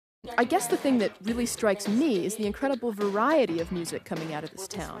I guess the thing that really strikes me is the incredible variety of music coming out of this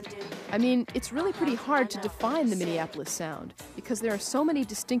town. I mean, it's really pretty hard to define the Minneapolis sound because there are so many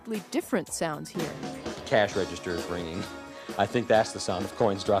distinctly different sounds here. Cash register is ringing. I think that's the sound of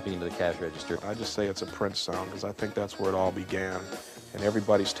coins dropping into the cash register. I just say it's a Prince sound because I think that's where it all began. And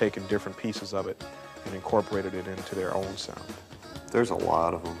everybody's taken different pieces of it and incorporated it into their own sound. There's a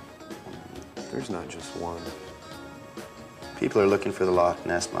lot of them. There's not just one. People are looking for the Loch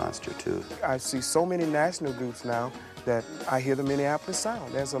Ness Monster, too. I see so many national groups now that I hear the Minneapolis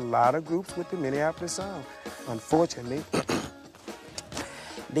Sound. There's a lot of groups with the Minneapolis Sound. Unfortunately,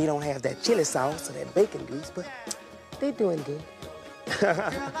 they don't have that chili sauce or that bacon grease, but they're doing good.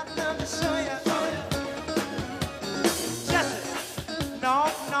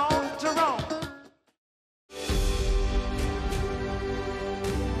 Jerome.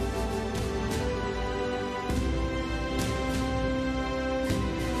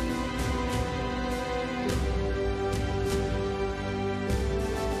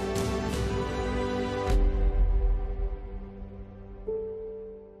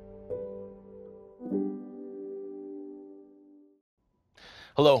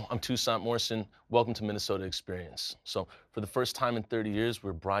 Hello, I'm Toussaint Morrison. Welcome to Minnesota Experience. So for the first time in 30 years,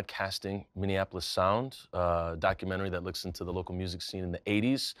 we're broadcasting Minneapolis Sound, a documentary that looks into the local music scene in the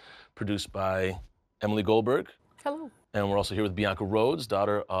 80s, produced by Emily Goldberg. Hello. And we're also here with Bianca Rhodes,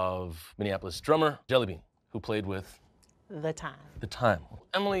 daughter of Minneapolis drummer Jellybean, who played with The Tyme. The Tyme.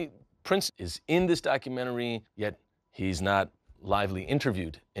 Emily, Prince is in this documentary, yet he's not lively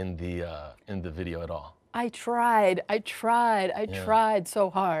interviewed in the video at all. I tried so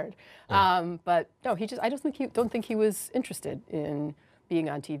hard. Yeah. But no, I don't think he was interested in being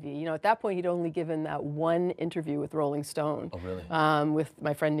on TV. You know, at that point, he'd only given that one interview with Rolling Stone. Oh, really? With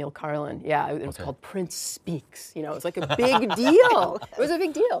my friend Neil Carlin. Yeah, it was Okay. called Prince Speaks. You know, it was like a big deal. It was a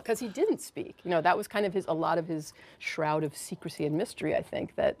big deal because he didn't speak. You know, that was kind of a lot of his shroud of secrecy and mystery, I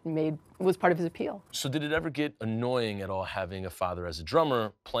think, that was part of his appeal. So did it ever get annoying at all having a father as a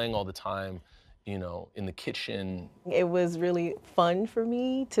drummer, playing all the time, you know, in the kitchen? It was really fun for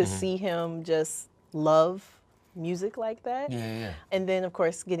me to see him just love music like that. Yeah. And then, of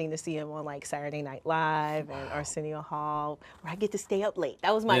course, getting to see him on like Saturday Night Live and Arsenio Hall, where I get to stay up late.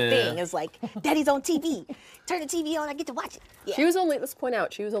 That was my thing. It's like, Daddy's on TV. Turn the TV on, I get to watch it. Yeah. She was only, let's point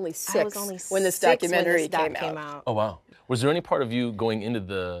out, she was only six, I was only when this 6 when documentary this doc came out. Oh, wow. Was there any part of you going into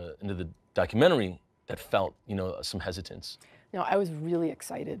the documentary that felt, you know, some hesitance? No, I was really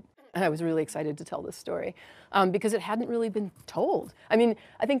excited. I was really excited to tell this story because it hadn't really been told. I mean,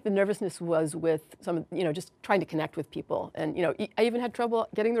 I think the nervousness was with some, you know, just trying to connect with people. And, you know, I even had trouble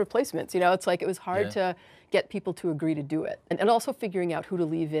getting the replacements. You know, it's like it was hard to get people to agree to do it. And also figuring out who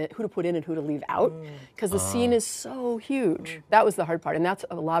to put in and who to leave out because the scene is so huge. That was the hard part. And that's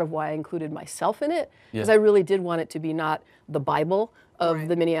a lot of why I included myself in it because I really did want it to be not the Bible of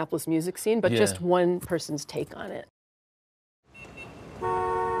the Minneapolis music scene, but just one person's take on it.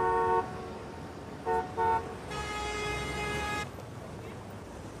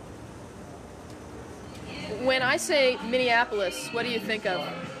 When I say Minneapolis, what do you think of?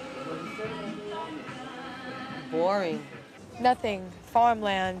 Boring. Nothing.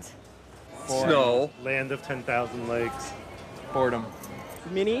 Farmland. Snow. Land of 10,000 lakes. Boredom.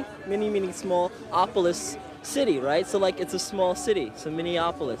 Mini small Opolis city, right? So like it's a small city, so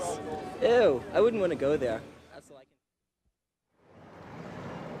Minneapolis. Ew, I wouldn't want to go there. That's all I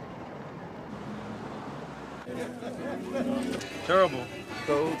can... Terrible.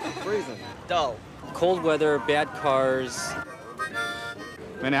 Cold, freezing. Dull. Cold weather, bad cars.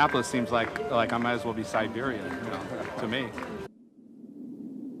 Minneapolis seems like I might as well be Siberia, you know, to me.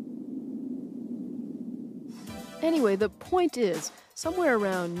 Anyway, the point is, somewhere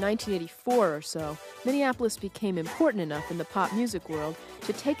around 1984 or so, Minneapolis became important enough in the pop music world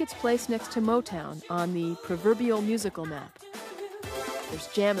to take its place next to Motown on the proverbial musical map. There's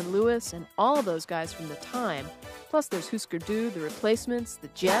Jam and Lewis and all of those guys from the Tyme. Plus there's Hüsker Dü, the Replacements, the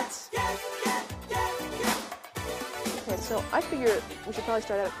Jets. Okay, so I figure we should probably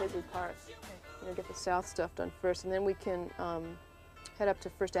start out at Paisley Park. You know, get the South stuff done first, and then we can head up to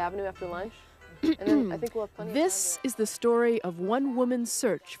First Avenue after lunch. And then I think we'll have plenty of time. This is the story of one woman's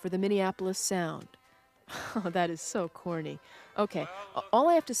search for the Minneapolis Sound. Oh, that is so corny. Okay, all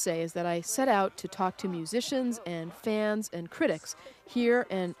I have to say is that I set out to talk to musicians and fans and critics here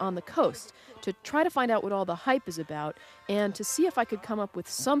and on the coast to try to find out what all the hype is about and to see if I could come up with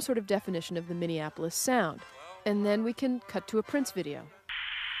some sort of definition of the Minneapolis Sound. And then we can cut to a Prince video.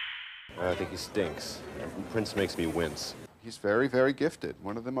 I think he stinks. Prince makes me wince. He's very, very gifted.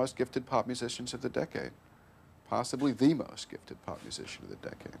 One of the most gifted pop musicians of the decade. Possibly the most gifted pop musician of the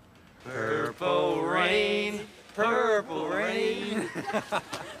decade. Purple rain, purple rain.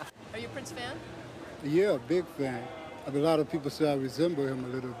 Are you a Prince fan? Yeah, big fan. A lot of people say I resemble him a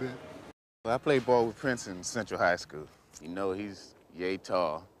little bit. I played ball with Prince in Central High School. You know, he's yay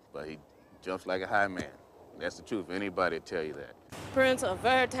tall, but he jumps like a high man. That's the truth. Anybody will tell you that. Prince, a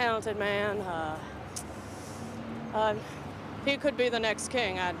very talented man. He could be the next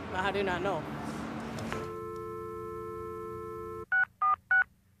king. I do not know.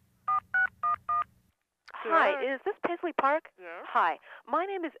 Hi, is this Paisley Park? Yes. Hi, my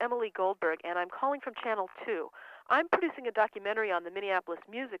name is Emily Goldberg, and I'm calling from Channel 2. I'm producing a documentary on the Minneapolis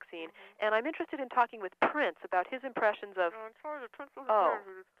music scene, and I'm interested in talking with Prince about his impressions of... Oh.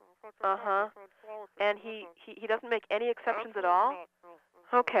 Uh-huh. And he doesn't make any exceptions at all?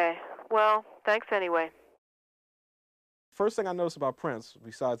 Okay. Well, thanks anyway. First thing I noticed about Prince,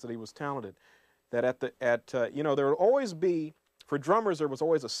 besides that he was talented, that you know, there would always be, for drummers, there was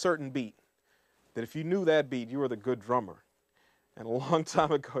always a certain beat. That if you knew that beat, you were the good drummer. And a long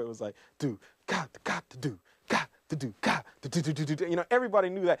time ago, it was like, do, got to do, got to do, got to do. You know, everybody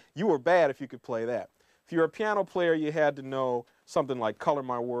knew that. You were bad if you could play that. If you're a piano player, you had to know something like Color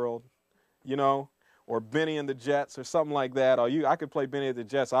My World, you know, or Benny and the Jets or something like that. Or I could play Benny and the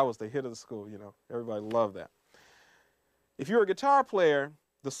Jets. I was the hit of the school, you know. Everybody loved that. If you were a guitar player,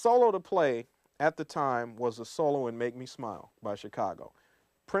 the solo to play at the time was a solo in Make Me Smile by Chicago.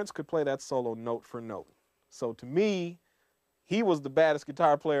 Prince could play that solo note for note. So to me, he was the baddest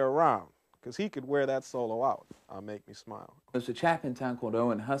guitar player around because he could wear that solo out on Make Me Smile. There was a chap in town called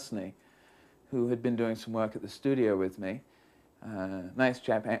Owen Husney who had been doing some work at the studio with me. Nice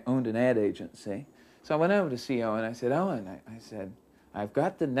chap, owned an ad agency. So I went over to see Owen. I said, Owen, I said, I've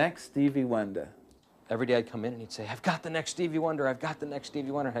got the next Stevie Wonder. Every day I'd come in and he'd say, I've got the next Stevie Wonder, I've got the next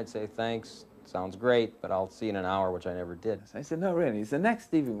Stevie Wonder. I'd say, thanks, sounds great, but I'll see you in an hour, which I never did. I said, no, really, he's the next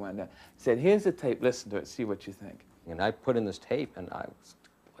Stevie Wonder. He said, here's the tape, listen to it, see what you think. And I put in this tape, and I was,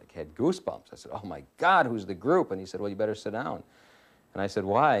 like, had goosebumps. I said, oh my God, who's the group? And he said, well, you better sit down. And I said,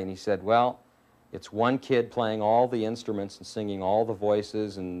 why? And he said, well, it's one kid playing all the instruments and singing all the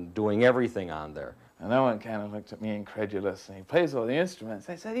voices and doing everything on there. And Owen kind of looked at me incredulous, and he plays all the instruments.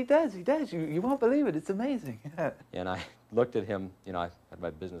 I said, he does. You won't believe it, it's amazing. And I looked at him, you know, I had my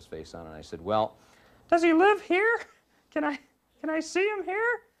business face on, and I said, well, does he live here? Can I see him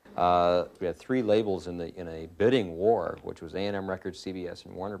here? We had 3 labels in a bidding war, which was A&M Records, CBS,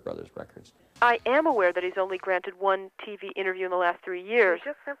 and Warner Brothers Records. I am aware that he's only granted 1 TV interview in the last 3 years. He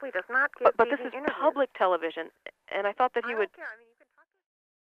just simply does not give But this is public television, and I thought that he would...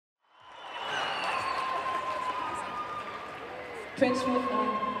 Prince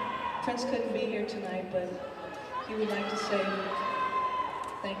couldn't be here tonight, but he would like to say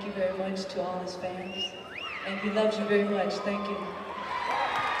thank you very much to all his fans, and he loves you very much. Thank you.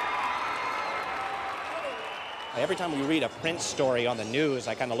 Every time we read a Prince story on the news,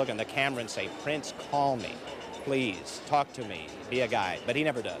 I kind of look in the camera and say, Prince, call me. Please, talk to me, be a guy. But he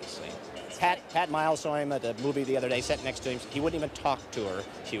never does. Pat Miles saw him at the movie the other day, sat next to him. He wouldn't even talk to her.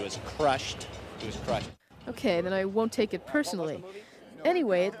 She was crushed. He was crushed. Okay, then I won't take it personally.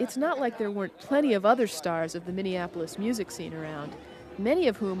 Anyway, it's not like there weren't plenty of other stars of the Minneapolis music scene around, many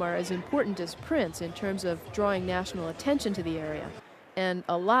of whom are as important as Prince in terms of drawing national attention to the area, and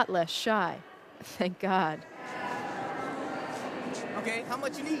a lot less shy. Thank God. Okay, how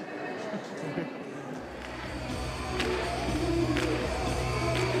much you need?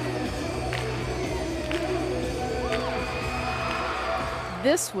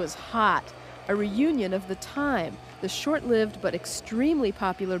 This was hot. A reunion of the Tyme, the short-lived but extremely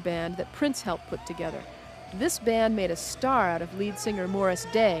popular band that Prince helped put together. This band made a star out of lead singer Morris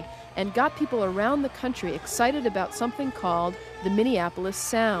Day and got people around the country excited about something called the Minneapolis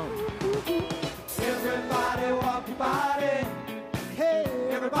Sound. Everybody walk your body. Hey,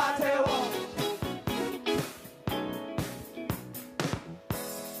 everybody walk.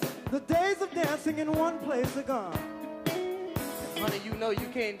 The days of dancing in one place are gone. Honey, you know you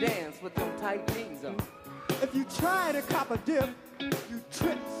can't dance with them tight jeans on. If you try to cop a dip, you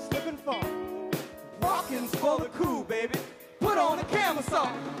trip, slip, and fall. Walking's for the cool, baby. Put on the camera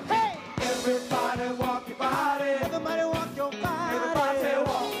song. Hey! Everybody walk your body. Everybody walk your body. Everybody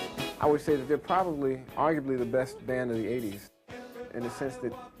walk. I would say that they're probably, arguably, the best band of the 80s in the sense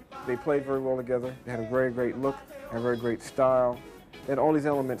that they played very well together. They had a very great look, a very great style. They had all these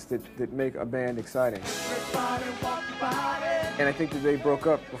elements that make a band exciting. Everybody walk your body. And I think that they broke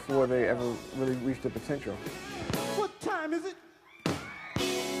up before they ever really reached their potential. What time is it?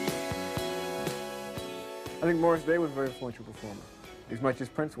 I think Morris Day was a very influential performer, as much as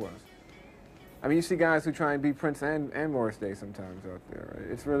Prince was. I mean, you see guys who try and beat Prince and Morris Day sometimes out there.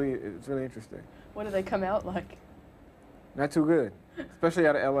 Right? It's really interesting. What do they come out like? Not too good, especially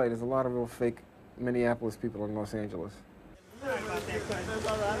out of LA. There's a lot of real fake Minneapolis people in Los Angeles.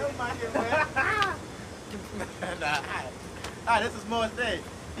 Hi, this is Morris Day.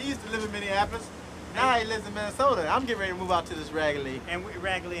 He used to live in Minneapolis. Now he lives in Minnesota. I'm getting ready to move out to this Raggedy. And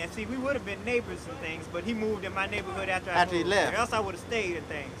see, we would have been neighbors and things, but he moved in my neighborhood after he left. Or else I would have stayed and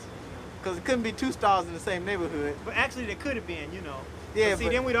things. Because it couldn't be two stars in the same neighborhood. But actually, there could have been, you know. Yeah, but see,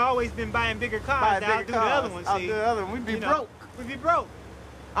 then we'd always been buying bigger cars. I'll do the other one, see. I'll do the other one. We'd be broke. We'd be broke.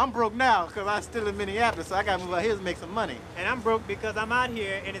 I'm broke now because I'm still in Minneapolis, so I got to move out here to make some money. And I'm broke because I'm out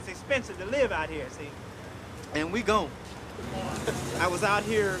here, and it's expensive to live out here, see. And we gone. I was out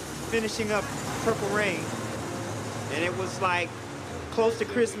here finishing up Purple Rain, and it was like close to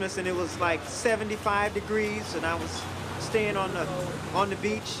Christmas, and it was like 75 degrees, and I was staying on the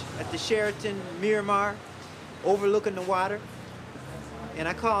beach at the Sheraton Miramar, overlooking the water. And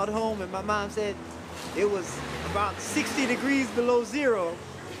I called home, and my mom said it was about 60 degrees below zero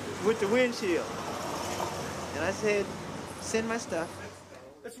with the windshield. And I said, send my stuff.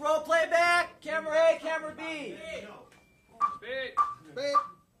 Let's roll playback. Camera A, camera B. Speed.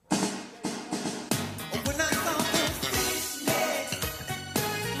 When I saw those fishnets,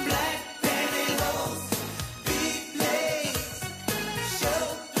 black pantyhose, big legs, show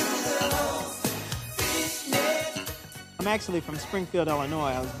through the hose, fishnets. I'm actually from Springfield,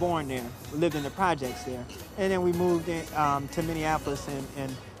 Illinois. I was born there. We lived in the projects there. And then we moved in, to Minneapolis,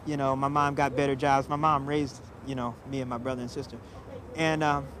 and, you know, my mom got better jobs. My mom raised, you know, me and my brother and sister. And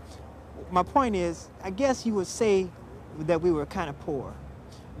my point is, I guess you would say that we were kind of poor.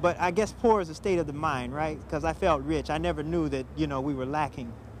 But I guess poor is a state of the mind, right? Because I felt rich. I never knew that, you know, we were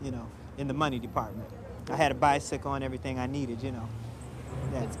lacking, you know, in the money department. I had a bicycle and everything I needed, you know.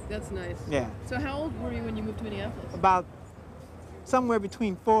 Yeah. That's nice. Yeah. So how old were you when you moved to Minneapolis? About somewhere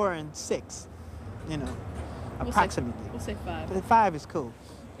between 4 and 6, you know, approximately. We'll say 5. But 5 is cool.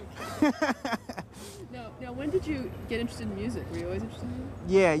 Now, when did you get interested in music? Were you always interested in music?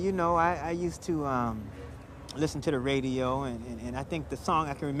 Yeah, you know, I used to listen to the radio, and I think the song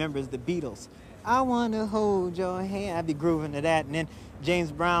I can remember is the Beatles. I want to hold your hand. I'd be grooving to that. And then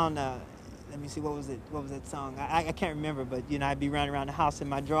James Brown, let me see, what was that song? I can't remember, but, you know, I'd be running around the house in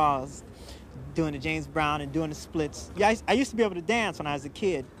my drawers doing the James Brown and doing the splits. Yeah, I used to be able to dance when I was a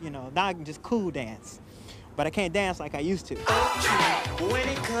kid, you know. Now I can just cool dance. But I can't dance like I used to. When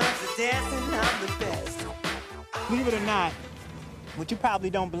it comes to dancing, I'm the best. Believe it or not, what you probably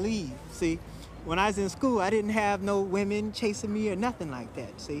don't believe, see, when I was in school, I didn't have no women chasing me or nothing like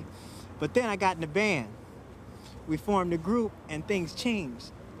that, see. But then I got in a band. We formed a group, and things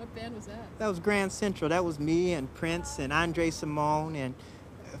changed. What band was that? That was Grand Central. That was me and Prince and Andre Simone and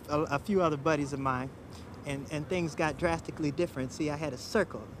a few other buddies of mine. And things got drastically different. See, I had a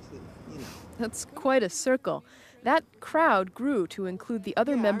circle, see, you know. That's quite a circle. That crowd grew to include the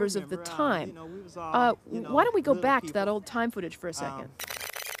other members of the Tyme. You know, we was all, why don't we go back to that old Tyme footage for a second?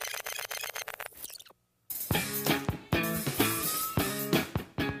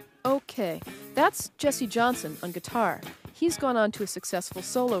 Okay, that's Jesse Johnson on guitar. He's gone on to a successful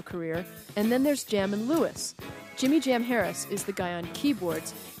solo career. And then there's Jammin' Lewis. Jimmy Jam Harris is the guy on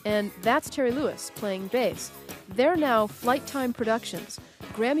keyboards, and that's Terry Lewis playing bass. They're now Flyte Tyme Productions,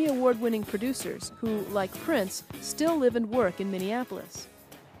 Grammy Award-winning producers who, like Prince, still live and work in Minneapolis.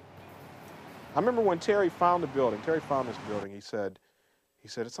 I remember when Terry found the building. Terry found this building. He said,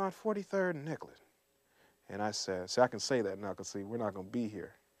 it's on 43rd and Nicollet. And I said, see, I can say that now because, see, we're not going to be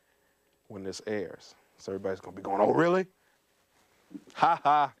here when this airs. So everybody's going to be going, oh, really? Ha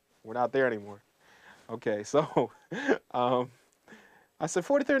ha, we're not there anymore. Okay, so I said,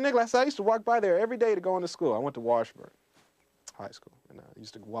 43rd and Nicollet. I said, I used to walk by there every day to go into school. I went to Washburn High School, and I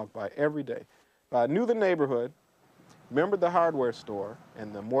used to walk by every day. But I knew the neighborhood, remembered the hardware store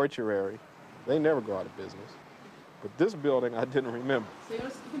and the mortuary. They never go out of business. But this building, I didn't remember. So you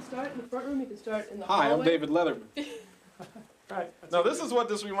can start in the front room, you can start in the hallway. Hi, I'm David Letterman. Right. Now, this is what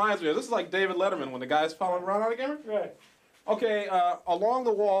this reminds me of. This is like David Letterman when the guy's following around on the camera. Right. Okay, along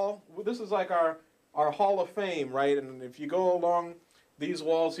the wall, this is like our Hall of Fame, right? And if you go along these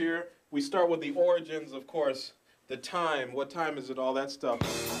walls here, we start with the origins, of course, the time, what time is it, all that stuff.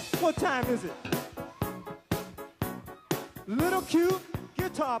 What time is it? Little cute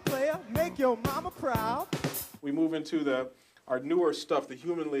guitar player, make your mama proud. We move into our newer stuff, the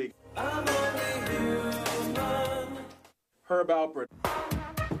Human League. I'm only human. Herb Alpert.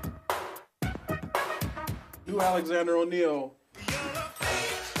 Hugh Alexander O'Neill.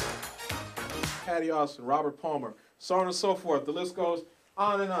 Patty Austin, Robert Palmer, so on and so forth. The list goes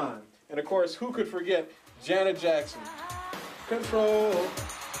on and on. And of course, who could forget Janet Jackson? Control.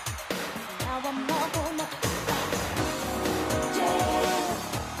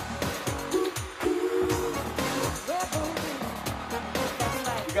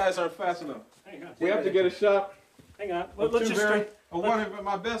 You guys aren't fast enough. Hang on. We have to get a shot. Hang on. Of Let's just one of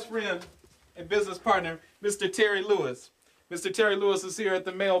my best friend and business partner, Mr. Terry Lewis. Mr. Terry Lewis is here at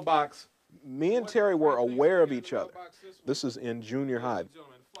the mailbox. Me and Terry were aware of each other. This is in junior high.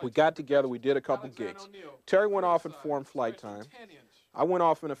 We got together, we did a couple gigs. Terry went off and formed Flyte Tyme. I went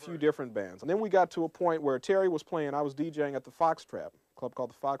off in a few different bands. And then we got to a point where Terry was playing, I was DJing at the Foxtrap, a club called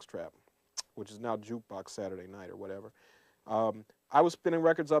the Foxtrap, which is now Jukebox Saturday Night or whatever. I was spinning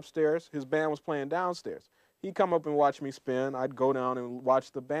records upstairs, his band was playing downstairs. He'd come up and watch me spin, I'd go down and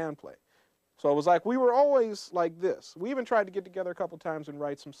watch the band play. So it was like, we were always like this. We even tried to get together a couple times and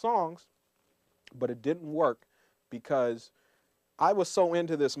write some songs, but it didn't work because I was so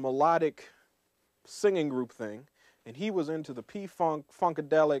into this melodic singing group thing, and he was into the P-Funk,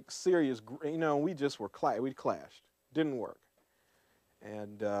 Funkadelic, serious, you know, we just were, we clashed. Didn't work.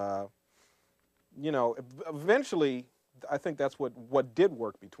 And, you know, eventually, I think that's what did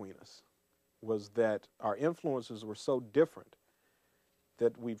work between us, was that our influences were so different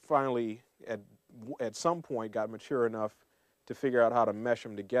that we finally, at some point, got mature enough to figure out how to mesh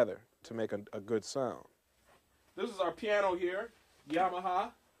them together to make a good sound. This is our piano here,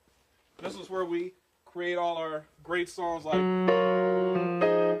 Yamaha. This is where we create all our great songs like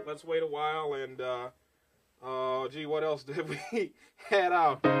Let's Wait a While and, gee, what else did we had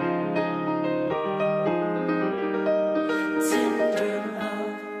out?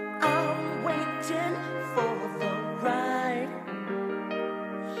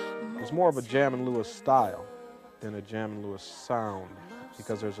 It's more of a Jammin' Lewis style than a Jammin' Lewis sound,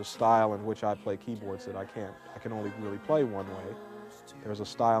 because there's a style in which I play keyboards that I can only really play one way. There's a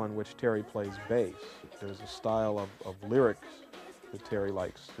style in which Terry plays bass. There's a style of lyrics that Terry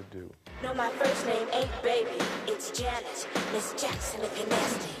likes to do. No, my first name ain't baby, it's Janet, Miss Jackson if you're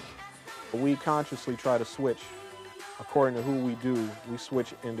nasty. We consciously try to switch, according to who we do, we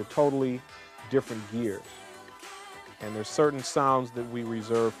switch into totally different gears. And there's certain sounds that we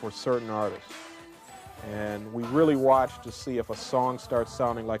reserve for certain artists. And we really watch to see if a song starts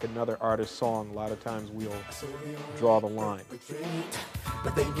sounding like another artist's song. A lot of times we'll draw the line.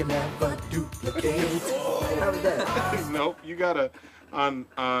 But they can never duplicate. How was that? Nope, you gotta,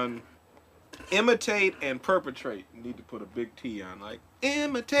 on imitate and perpetrate, you need to put a big T on, like,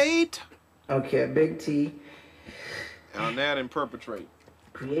 imitate. Okay, a big T. On that and perpetrate.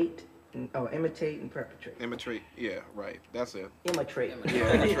 Create, imitate and perpetrate. Imitate, yeah, right, that's it. Imitate.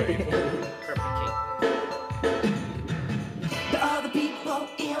 Yeah, imitate. The other people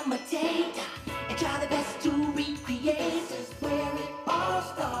imitate and try their best to recreate where it all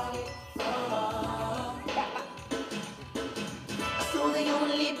started from. So they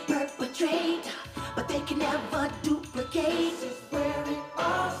only perpetrate, but they can never duplicate where it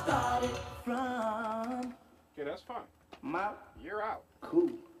all started from. Okay, that's fine. I'm out. You're out. Cool.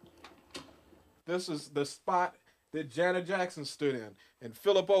 This is the spot that Janet Jackson stood in, and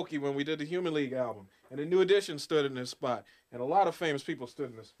Philip Oakey when we did the Human League album, and the New Edition stood in this spot, and a lot of famous people stood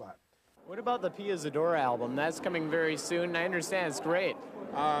in this spot. What about the Pia Zadora album? That's coming very soon. I understand it's great.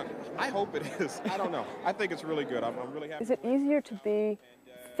 I hope it is. I don't know. I think it's really good. I'm really happy. Is it easier to be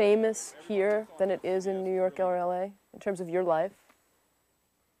famous here than it is in New York or LA in terms of your life?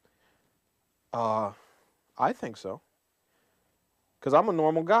 I think so. Because I'm a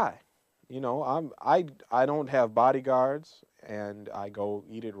normal guy. You know, I don't have bodyguards, and I go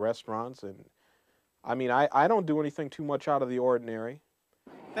eat at restaurants, and I mean, I don't do anything too much out of the ordinary.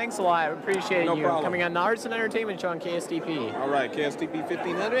 Thanks a lot. I appreciate No you problem. coming on the Arts and Entertainment Show on KSTP. All right, KSTP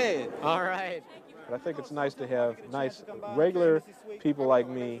 1500. All right. But I think it's nice to have nice, regular people like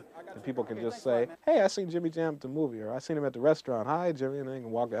me that people can just say, hey, I seen Jimmy Jam at the movie, or I seen him at the restaurant. Hi, Jimmy, and they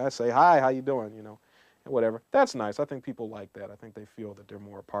can walk. I say, hi, how you doing? You know, and whatever. That's nice. I think people like that. I think they feel that they're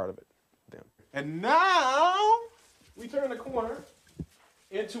more a part of it. Them. And now we turn the corner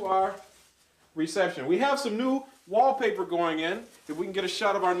into our reception. We have some new wallpaper going in. If we can get a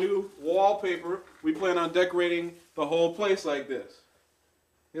shot of our new wallpaper, we plan on decorating the whole place like this.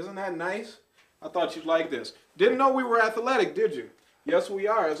 Isn't that nice? I thought you'd like this. Didn't know we were athletic, did you? Yes, we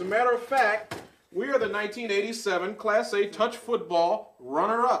are. As a matter of fact, we are the 1987 Class A touch football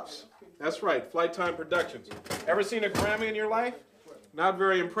runner-ups. That's right, Flyte Tyme Productions. Ever seen a Grammy in your life? Not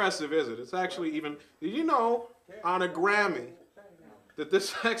very impressive, is it? It's actually even, did you know on a Grammy that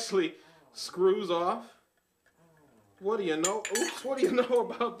this actually screws off? What do you know? Oops, what do you know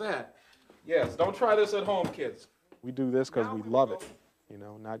about that? Yes, don't try this at home, kids. We do this because we love it. you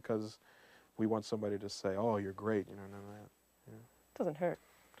know, not because we want somebody to say, oh, you're great, you know, none of that. Yeah. Doesn't hurt.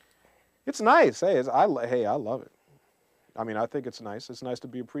 It's nice. Hey, I love it. I mean, I think it's nice. It's nice to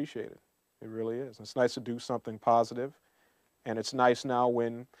be appreciated. It really is. It's nice to do something positive, and it's nice now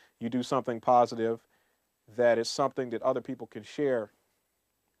when you do something positive that is something that other people can share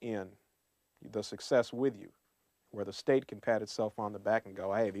in the success with you, where the state can pat itself on the back and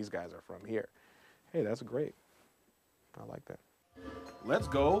go, hey, these guys are from here. Hey, that's great. I like that. Let's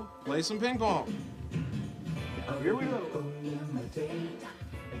go play some ping pong. Here we go.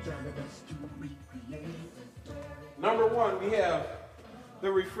 Number one, we have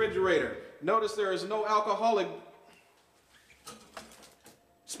the refrigerator. Notice there is no alcoholic.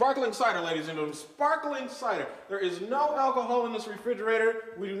 Sparkling cider, ladies and gentlemen, sparkling cider. There is no alcohol in this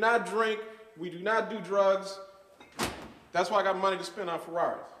refrigerator. We do not drink. We do not do drugs. That's why I got money to spend on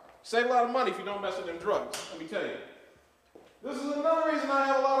Ferraris. Save a lot of money if you don't mess with them drugs, let me tell you. This is another reason I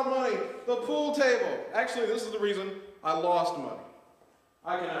have a lot of money. The pool table. Actually, this is the reason I lost money.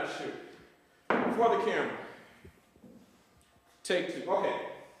 I cannot shoot. For the camera. Take two. Okay.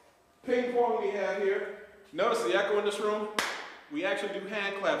 Ping pong we have here. Notice the echo in this room? We actually do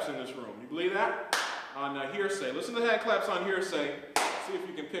hand claps in this room. You believe that? On hearsay. Listen to hand claps on hearsay. See if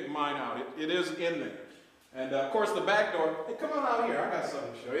you can pick mine out. It is in there. And of course the back door. Hey, come on out here. I got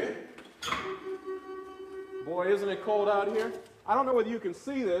something to show you. Boy, isn't it cold out here? I don't know whether you can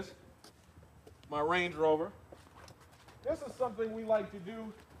see this. My Range Rover. This is something we like to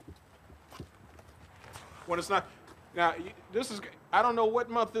do when it's not. Now, this is, I don't know what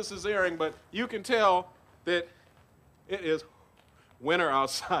month this is airing, but you can tell that it is winter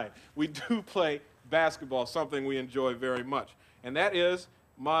outside. We do play basketball, something we enjoy very much. And that is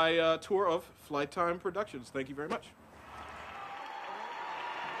my tour of Flyte Tyme Productions. Thank you very much.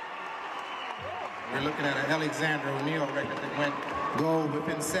 We're looking at an Alexander O'Neal record that went gold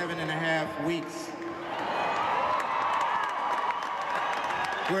within 7.5 weeks.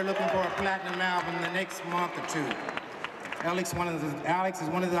 We're looking for a platinum album in the next month or two. Alex is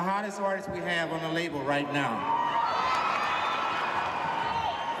one of the hottest artists we have on the label right now.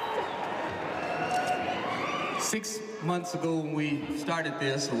 Six months ago when we started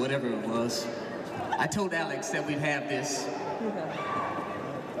this, or whatever it was, I told Alex that we'd have this.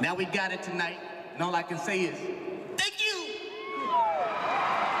 Now we got it tonight, and all I can say is, thank you!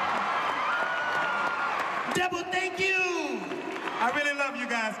 Double thank you! I really love you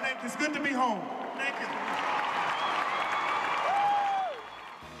guys. Thank you. It's good to be home. Thank you.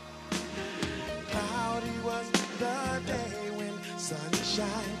 Cloudy was the day when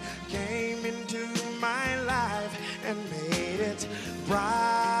sunshine came into my life and made it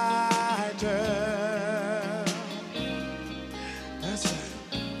brighter. That's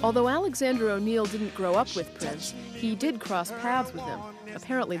right. Although Alexander O'Neal didn't grow up with Prince, he did cross paths with him,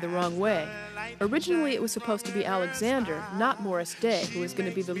 apparently the wrong way. Originally, it was supposed to be Alexander, not Morris Day, who was going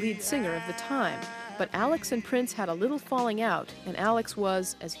to be the lead singer of the time. But Alex and Prince had a little falling out, and Alex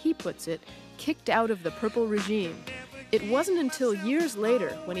was, as he puts it, kicked out of the Purple regime. It wasn't until years later,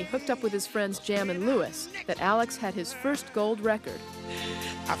 when he hooked up with his friends Jam and Lewis, that Alex had his first gold record.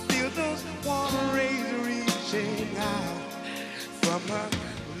 I feel those warm rays reaching out from her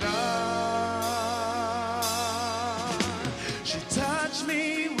love. She touched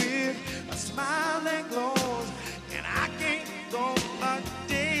me with a smile that glows, and I can't go a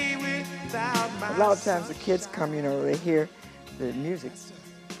day without my A lot of times the kids come, you know, they hear the music,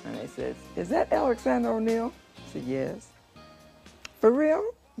 and they say, "Is that Alexander O'Neal?" I said, "Yes." "For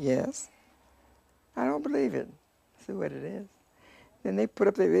real?" "Yes." "I don't believe it." I said, "What it is?" Then they put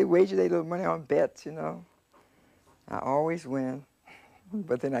up, they wager their little money on bets, you know. I always win,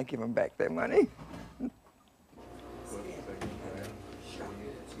 but then I give them back their money.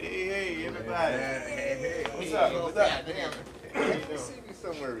 Hey, everybody. Hey. What's up? What's up? You see me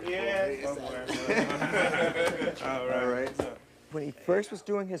somewhere. Yeah, somewhere. All right. When he first was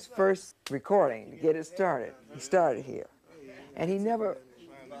doing his first recording to get it started, he started here. And he never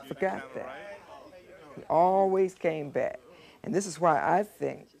forgot that. He always came back. And this is why I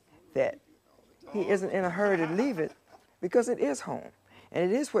think that he isn't in a hurry to leave it, because it is home.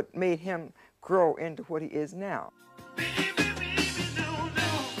 And it is what made him grow into what he is now.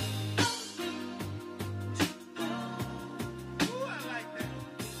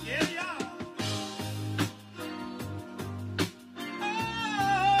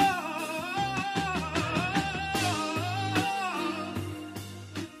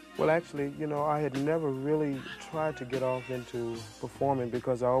 Well, actually, you know, I had never really tried to get off into performing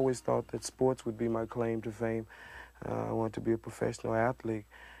because I always thought that sports would be my claim to fame. I wanted to be a professional athlete.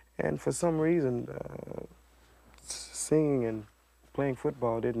 And for some reason, singing and playing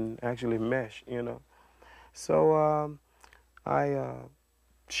football didn't actually mesh, you know. So I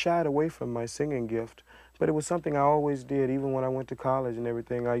shied away from my singing gift, but it was something I always did, even when I went to college and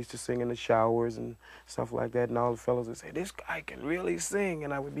everything. I used to sing in the showers and stuff like that, and all the fellows would say, "This guy can really sing,"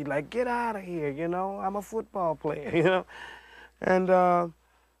 and I would be like, "Get out of here, you know, I'm a football player," you know. And,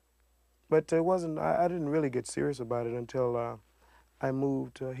 but it wasn't, I didn't really get serious about it until I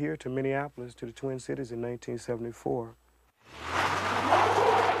moved here to Minneapolis, to the Twin Cities in 1974.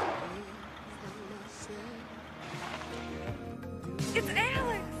 It's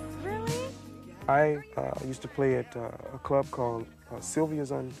Alex, really? I used to play at a club called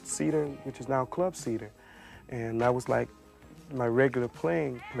Sylvia's on Cedar, which is now Club Cedar. And that was like my regular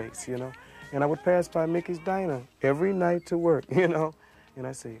playing place, you know. And I would pass by Mickey's Diner every night to work, you know. And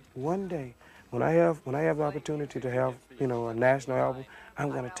I say, one day, when I have the opportunity to have, you know, a national album, I'm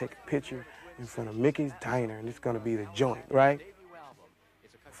gonna take a picture in front of Mickey's Diner, and it's gonna be the joint, right?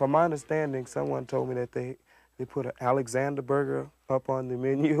 From my understanding, someone told me that they put an Alexander burger up on the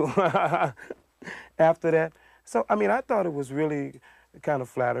menu after that. So, I mean, I thought it was really kind of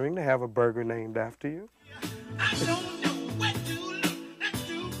flattering to have a burger named after you.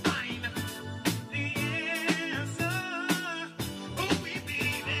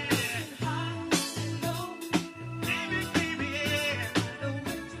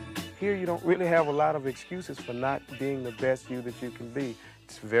 Here you don't really have a lot of excuses for not being the best you that you can be.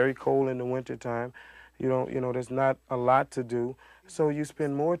 It's very cold in the wintertime. You know, there's not a lot to do. So you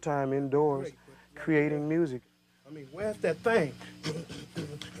spend more time indoors creating music. I mean, where's that thing?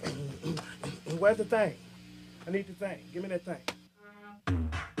 Where's the thing? I need the thing. Give me that thing.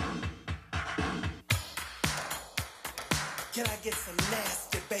 Can I get some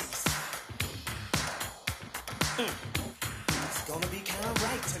nasty bass? It's gonna be kind of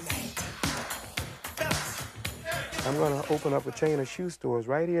right tonight. Fellas. I'm going to open up a chain of shoe stores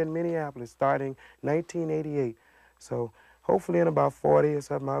right here in Minneapolis starting 1988. So hopefully in about 40 or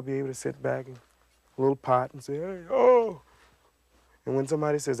something, I'll be able to sit back in a little pot and say, "Hey, oh." And when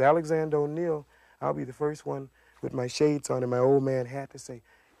somebody says Alexander O'Neal, I'll be the first one with my shades on and my old man hat to say,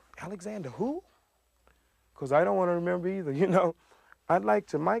 "Alexander who?" Because I don't want to remember either, you know.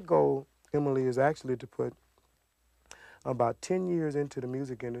 My goal, Emily, is actually to put about 10 years into the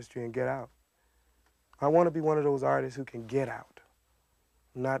music industry and get out. I want to be one of those artists who can get out,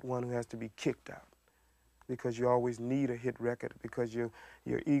 not one who has to be kicked out, because you always need a hit record, because your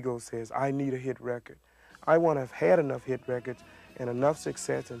ego says, I need a hit record. I want to have had enough hit records and enough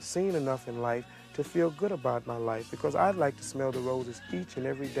success and seen enough in life to feel good about my life, because I'd like to smell the roses each and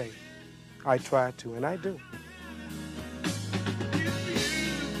every day. I try to, and I do.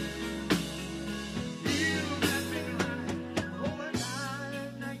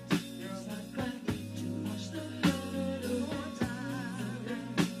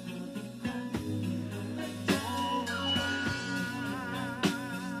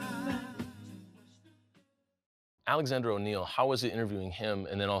 Alexander O'Neal, how was it interviewing him?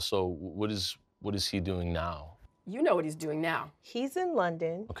 And then also, what is he doing now? You know what he's doing now. He's in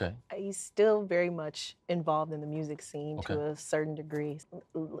London. Okay. He's still very much involved in the music scene to a certain degree.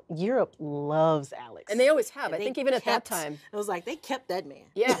 Europe loves Alex. And they always have. And I think even at that time. It was like, they kept that man.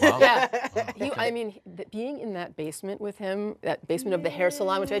 Yeah, Wow. yeah. I mean, being in that basement with him, that basement of the hair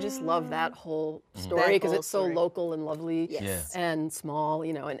salon, which I just love that whole story because it's so local and lovely and small,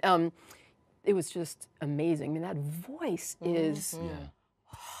 you know. And it was just amazing. I mean, that voice is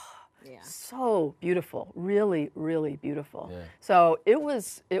so beautiful, really, really beautiful. Yeah. So it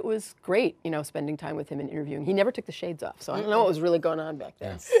was great, you know, spending time with him and interviewing. He never took the shades off, so I don't know what was really going on back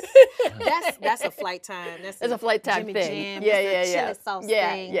then. That's a Flight Time. That's a Flight Time Jimmy thing. Jam. Yeah. Chili sauce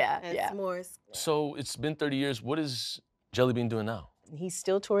thing. Yeah. S'mores. So it's been 30 years. What is Jellybean doing now? He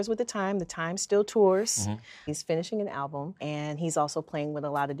still tours with the Tyme. The Tyme still tours. He's finishing an album, and he's also playing with a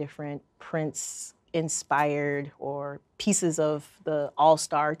lot of different Prince-inspired or pieces of the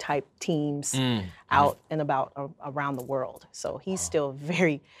all-star type teams out and about around the world. So he's still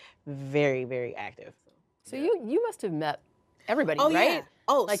very, very, very active. So you must have met everybody, right? Yeah.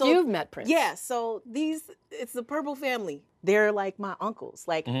 Oh, like so, you've met Prince. Yeah, so it's the Purple family. They're like my uncles.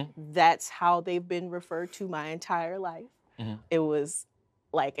 Like that's how they've been referred to my entire life. It was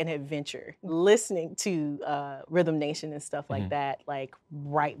like an adventure listening to Rhythm Nation and stuff like that, like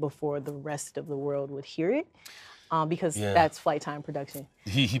right before the rest of the world would hear it, because that's Flight Time production.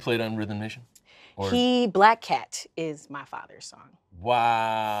 He played on Rhythm Nation? Or? Black Cat is my father's song.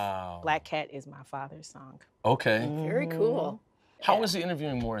 Wow. Black Cat is my father's song. Okay. Very cool. How was he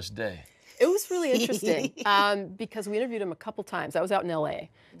interviewing Morris Day? It was really interesting because we interviewed him a couple times. I was out in LA,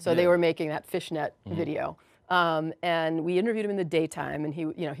 so they were making that fishnet video. And we interviewed him in the daytime, and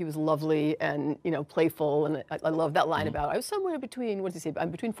he was lovely and, playful, and I love that line about, I was somewhere between, what does he say, I'm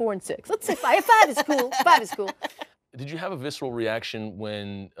between 4 and 6. Let's say 5. 5 is cool, 5 is cool. Did you have a visceral reaction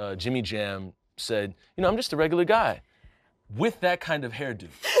when Jimmy Jam said, I'm just a regular guy with that kind of hairdo?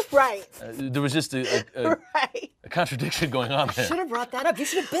 Right. There was just a contradiction going on there. Should have brought that up. You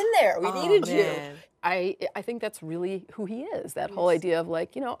should have been there. We needed you. I think that's really who he is. That whole idea of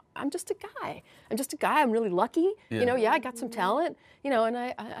like, I'm just a guy. I'm just a guy. I'm really lucky. I got some talent. And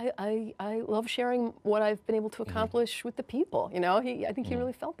I love sharing what I've been able to accomplish with the people. I think he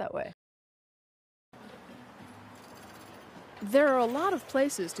really felt that way. There are a lot of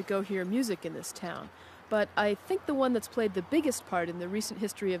places to go hear music in this town, but I think the one that's played the biggest part in the recent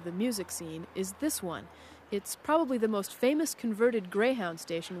history of the music scene is this one. It's probably the most famous converted Greyhound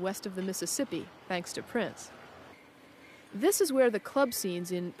station west of the Mississippi, thanks to Prince. This is where the club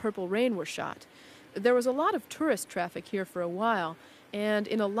scenes in Purple Rain were shot. There was a lot of tourist traffic here for a while, and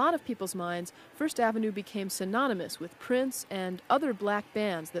in a lot of people's minds, First Avenue became synonymous with Prince and other black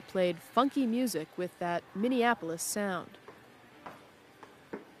bands that played funky music with that Minneapolis sound.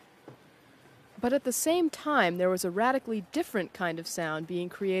 But at the same time, there was a radically different kind of sound being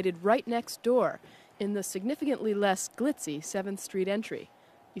created right next door, in the significantly less glitzy 7th Street entry.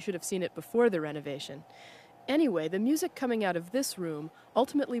 You should have seen it before the renovation. Anyway, the music coming out of this room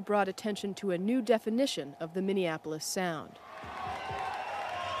ultimately brought attention to a new definition of the Minneapolis sound.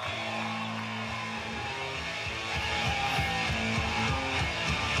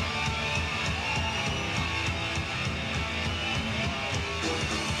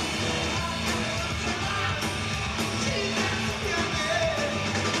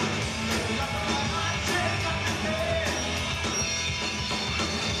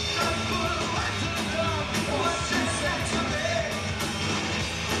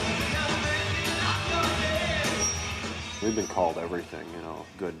 We've been called everything,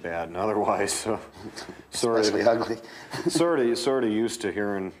 good, bad, and otherwise. So Especially ugly. sort of used to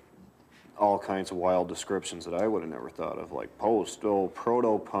hearing all kinds of wild descriptions that I would have never thought of, like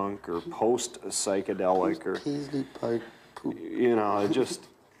proto-punk or post-psychedelic or Paisley Park poop. It just,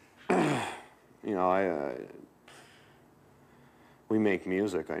 we make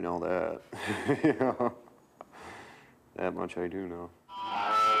music. I know that. That much I do know.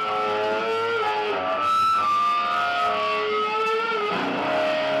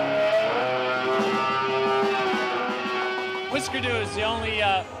 Hüsker Dü is the only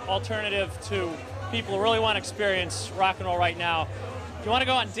alternative to people who really want to experience rock and roll right now. If you want to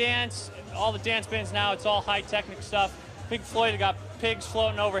go out and dance, all the dance bands now, it's all high-technic stuff. Pink Floyd got pigs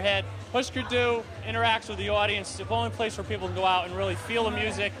floating overhead. Hüsker Dü interacts with the audience. It's the only place where people can go out and really feel the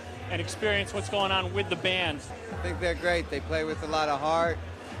music and experience what's going on with the band. I think they're great. They play with a lot of heart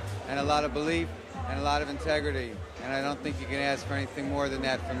and a lot of belief and a lot of integrity. And I don't think you can ask for anything more than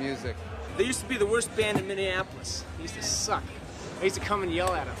that from music. They used to be the worst band in Minneapolis. They used to suck. I used to come and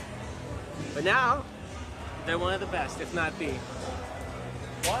yell at them. But now, they're one of the best, if not the.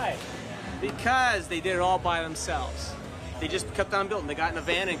 Why? Because they did it all by themselves. They just kept on building. They got in a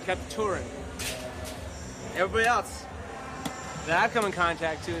van and kept touring. Everybody else that I've come in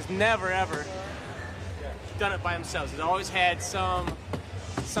contact to has never, ever done it by themselves. They've always had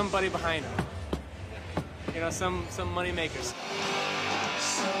somebody behind them. Some money makers.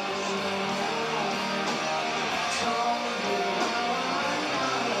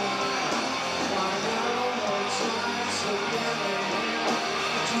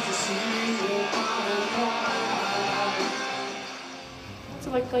 What's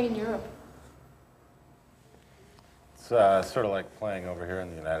it like playing in Europe? It's sort of like playing over here in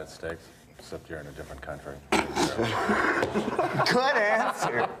the United States, except you're in a different country. Good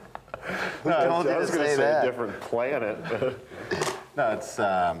answer. No, I was going to say that. different planet. No, it's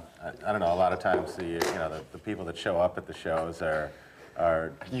I don't know. A lot of times the people that show up at the shows are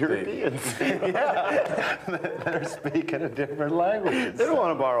Europeans. Yeah, they're speaking a different language. They don't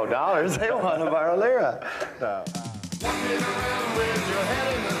want to borrow dollars. They want to borrow lira. No. Walking around with your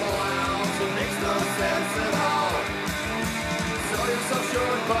head in the clouds, it makes no sense at all. So you're so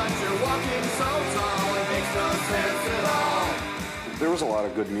short, but you're walking so tall, it makes no sense at all. There was a lot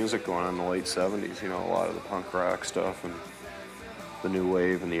of good music going on in the late 70s, a lot of the punk rock stuff and the new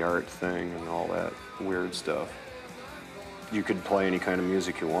wave and the art thing and all that weird stuff. You could play any kind of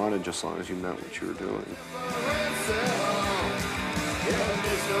music you wanted just as long as you meant what you were doing.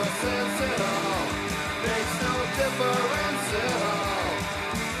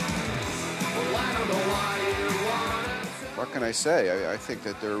 What can I say? I think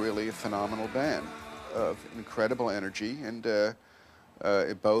that they're really a phenomenal band of incredible energy and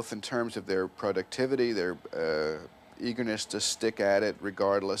both in terms of their productivity, their eagerness to stick at it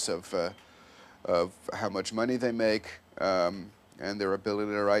regardless of how much money they make, and their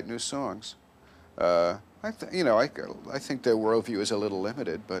ability to write new songs. I think their worldview is a little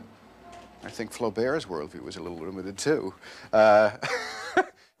limited, but I think Flaubert's worldview was a little limited too.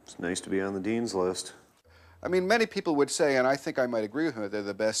 It's nice to be on the dean's list. I mean, many people would say, and I think I might agree with them, that they're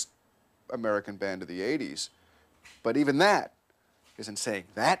the best American band of the 80s. But even that isn't saying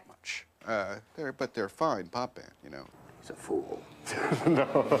that much. But they're a fine pop band, you know. He's a fool. No.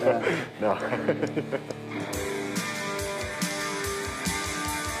 No.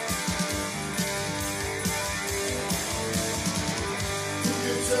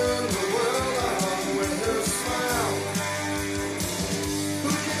 Turn the world on with her smile.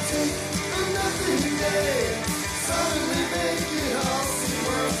 Who can take a nothing day, suddenly make it all seem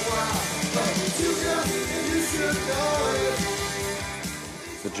worthwhile? But you got and you should know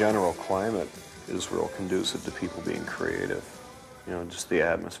it. The general climate is real conducive to people being creative. You know, just the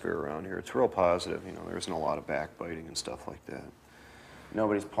atmosphere around here. It's real positive. You know, there isn't a lot of backbiting and stuff like that.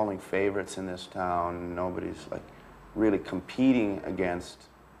 Nobody's pulling favorites in this town. Nobody's like really competing against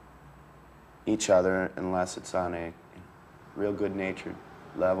each other unless it's on a real good-natured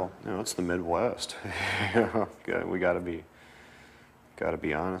level. You know, it's the Midwest. We gotta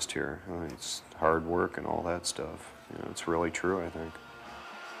be honest here. I mean, it's hard work and all that stuff. You know, it's really true, I think.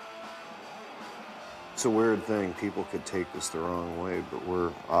 It's a weird thing. People could take this the wrong way, but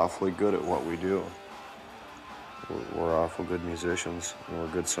we're awfully good at what we do. We're awful good musicians, and we're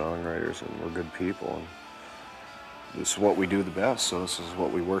good songwriters, and we're good people. And this is what we do the best, so this is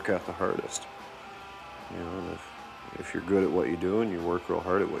what we work at the hardest. You know, and if you're good at what you do and you work real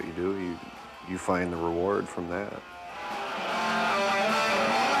hard at what you do, you find the reward from that.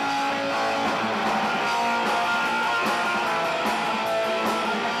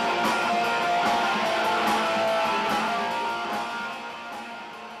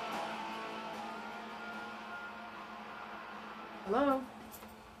 Hello?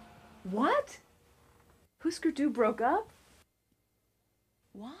 What? Hüsker Dü broke up?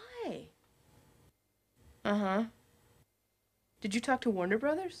 Why? Uh-huh. Did you talk to Warner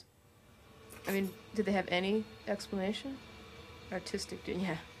Brothers? I mean, did they have any explanation?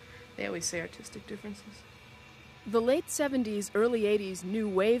 Yeah, they always say artistic differences. The late 70s, early 80s new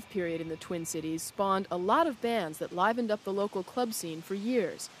wave period in the Twin Cities spawned a lot of bands that livened up the local club scene for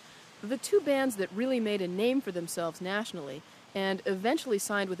years. The two bands that really made a name for themselves nationally and eventually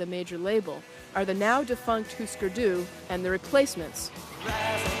signed with a major label are the now defunct Hüsker Dü and the Replacements.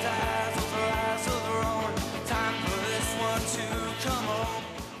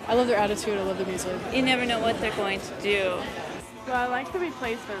 I love their attitude, I love the music. You never know what they're going to do. Well, I like the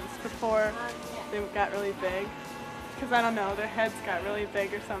Replacements before they got really big. Because, I don't know, their heads got really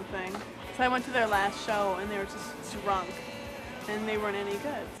big or something. So I went to their last show and they were just drunk. And they weren't any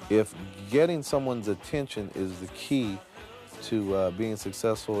good. If getting someone's attention is the key to being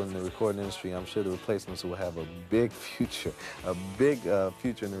successful in the recording industry, I'm sure the Replacements will have a big future in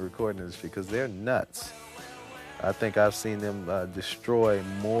the recording industry, because they're nuts. I think I've seen them destroy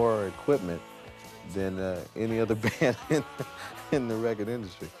more equipment than any other band in the record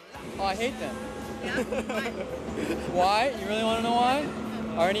industry. Oh, I hate them. Yeah? Why? You really want to know why?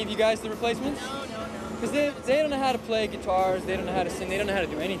 Are any of you guys the Replacements? No. Because they don't know how to play guitars, they don't know how to sing, they don't know how to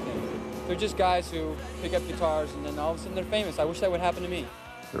do anything. They're just guys who pick up guitars and then all of a sudden they're famous. I wish that would happen to me.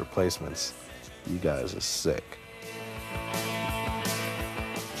 The Replacements, you guys are sick.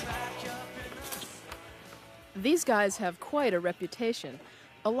 These guys have quite a reputation.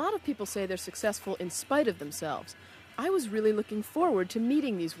 A lot of people say they're successful in spite of themselves. I was really looking forward to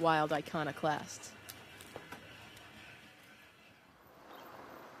meeting these wild iconoclasts.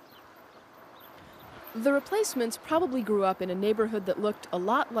 The Replacements probably grew up in a neighborhood that looked a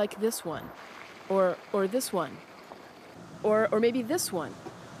lot like this one, or this one, or maybe this one.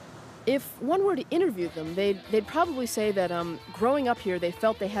 If one were to interview them, they'd probably say that growing up here, they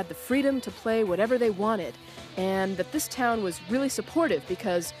felt they had the freedom to play whatever they wanted, and that this town was really supportive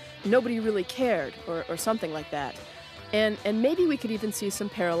because nobody really cared, or something like that. And maybe we could even see some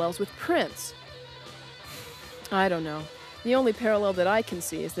parallels with Prince. I don't know. The only parallel that I can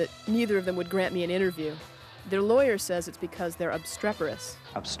see is that neither of them would grant me an interview. Their lawyer says it's because they're obstreperous.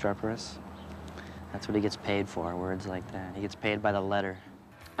 Obstreperous? That's what he gets paid for, words like that. He gets paid by the letter.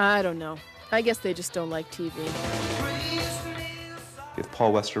 I don't know. I guess they just don't like TV. If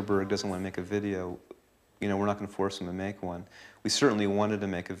Paul Westerberg doesn't want to make a video, you know, we're not going to force him to make one. We certainly wanted to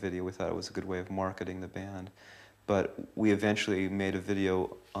make a video. We thought it was a good way of marketing the band. But we eventually made a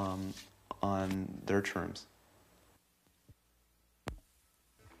video on their terms.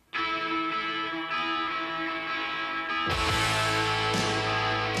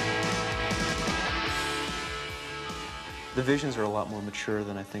 The visions are a lot more mature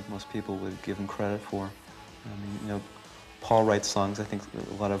than I think most people would give them credit for. I mean, you know, Paul writes songs I think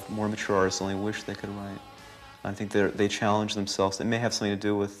a lot of more mature artists only wish they could write. I think they challenge themselves. It may have something to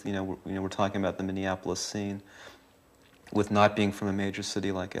do with, we're talking about the Minneapolis scene, with not being from a major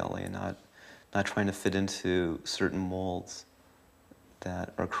city like LA and not trying to fit into certain molds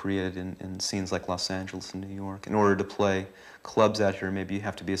that are created in scenes like Los Angeles and New York. In order to play clubs out here, maybe you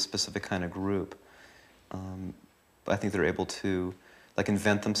have to be a specific kind of group. I think they're able to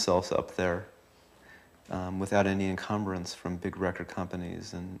invent themselves up there without any encumbrance from big record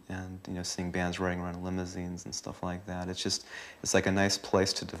companies and seeing bands riding around in limousines and stuff like that. It's like a nice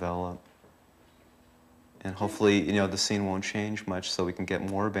place to develop. And hopefully, the scene won't change much so we can get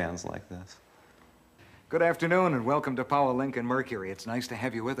more bands like this. Good afternoon and welcome to Powell Lincoln Mercury. It's nice to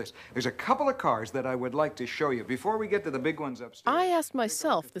have you with us. There's a couple of cars that I would like to show you before we get to the big ones upstairs. I asked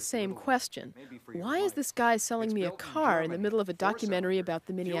myself the same question. Why is this guy selling me a car in the middle of a documentary about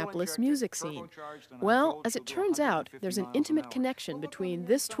the Minneapolis music scene? Well, as it turns out, there's an intimate connection between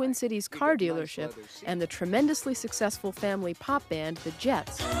this Twin Cities car dealership and the tremendously successful family pop band, the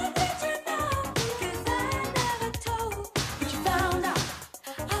Jets.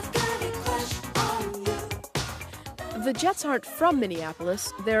 The Jets aren't from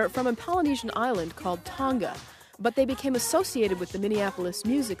Minneapolis. They're from a Polynesian island called Tonga. But they became associated with the Minneapolis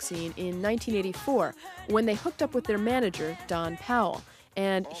music scene in 1984 when they hooked up with their manager, Don Powell.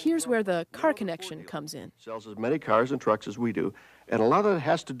 And here's where the car connection comes in. Sells as many cars and trucks as we do, and a lot of it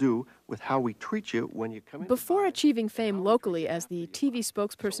has to do with how we treat you when you come in. Before achieving fame locally as the TV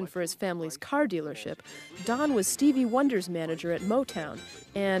spokesperson for his family's car dealership, Don was Stevie Wonder's manager at Motown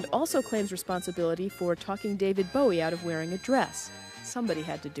and also claims responsibility for talking David Bowie out of wearing a dress. Somebody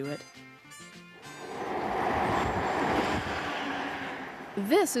had to do it.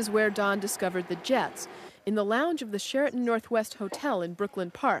 This is where Don discovered the Jets, in the lounge of the Sheraton Northwest Hotel in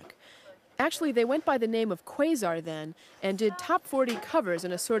Brooklyn Park. Actually, they went by the name of Quasar then and did top 40 covers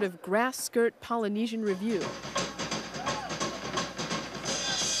in a sort of grass skirt Polynesian review.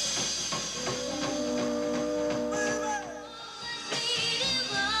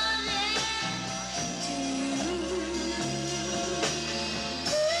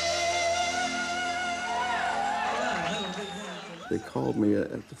 They called me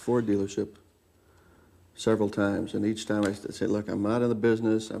at the Ford dealership several times, and each time I said, look, I'm out of the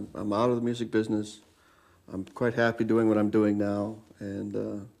business, I'm out of the music business, I'm quite happy doing what I'm doing now, and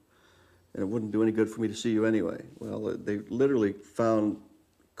it wouldn't do any good for me to see you anyway. Well, they literally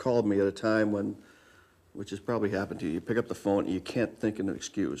called me at a time when, which has probably happened to you, you pick up the phone and you can't think of an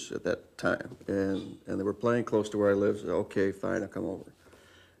excuse at that time, and they were playing close to where I live, so okay, fine, I'll come over.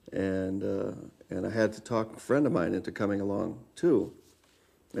 And I had to talk a friend of mine into coming along too.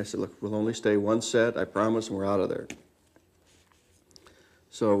 I said, look, we'll only stay one set, I promise, and we're out of there.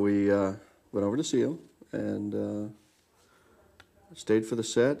 So we went over to see him and stayed for the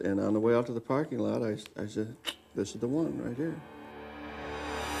set, and on the way out to the parking lot, I said, this is the one right here.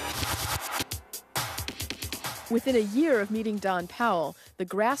 Within a year of meeting Don Powell, the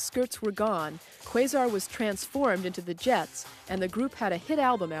grass skirts were gone, Quasar was transformed into the Jets, and the group had a hit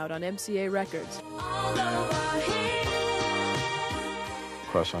album out on MCA Records.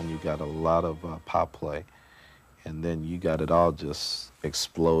 Crush On You got a lot of pop play, and then You Got It All just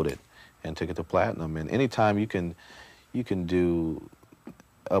exploded and took it to platinum. And anytime you can do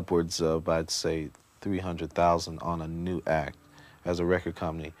upwards of, I'd say, 300,000 on a new act as a record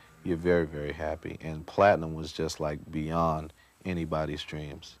company, you're very, very happy. And platinum was just like beyond anybody's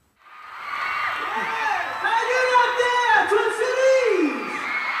dreams.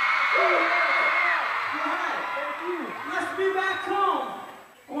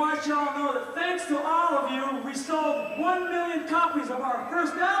 I want y'all to know that thanks to all of you, we sold 1 million copies of our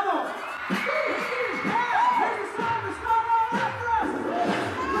first album. Here's the song to start all that for us.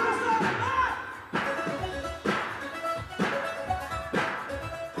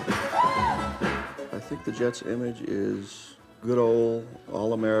 I think the Jets' image is good old,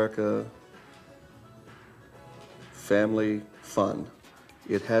 all-America, family fun.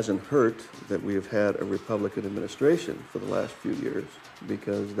 It hasn't hurt that we have had a Republican administration for the last few years,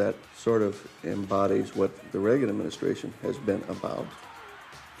 because that sort of embodies what the Reagan administration has been about.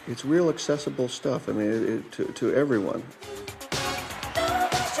 It's real accessible stuff, I mean, to everyone.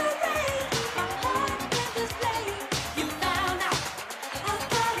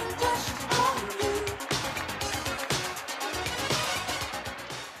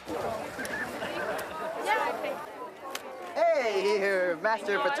 Hey, here,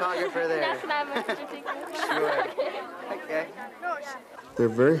 master photographer there. Sure. Okay. They're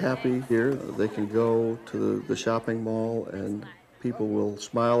very happy here. They can go to the shopping mall and people will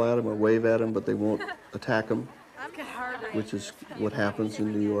smile at them or wave at them, but they won't attack them, which is what happens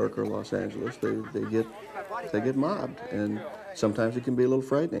in New York or Los Angeles. They get mobbed, and sometimes it can be a little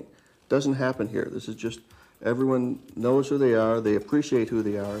frightening. Doesn't happen here. This is just everyone knows who they are, they appreciate who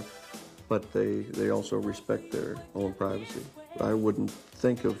they are, but they also respect their own privacy. I wouldn't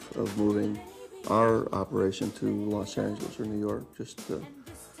think of moving our operation to Los Angeles or New York.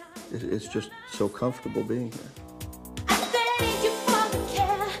 It's just so comfortable being here.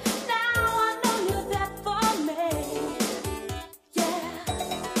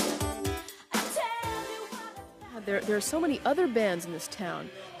 There are so many other bands in this town,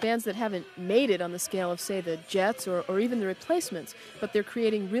 bands that haven't made it on the scale of, say, the Jets or even the Replacements, but they're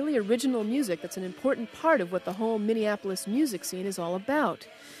creating really original music that's an important part of what the whole Minneapolis music scene is all about.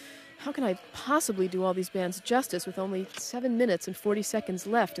 How can I possibly do all these bands justice with only 7 minutes and 40 seconds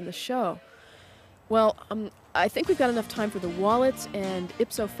left in the show? Well, I think we've got enough time for the Wallets and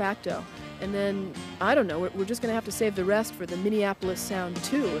Ipso Facto, and then, I don't know, we're just going to have to save the rest for the Minneapolis Sound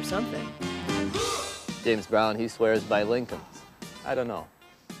 2 or something. James Brown, he swears by Lincolns. I don't know.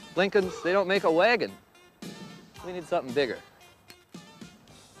 Lincolns, they don't make a wagon. We need something bigger.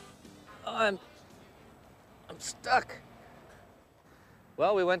 Oh, I'm stuck.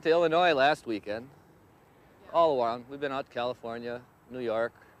 Well, we went to Illinois last weekend. All around. We've been out to California, New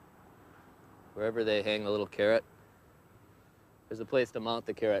York, wherever they hang the little carrot. There's a place to mount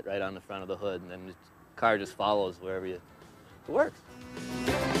the carrot right on the front of the hood, and then the car just follows wherever you... It works.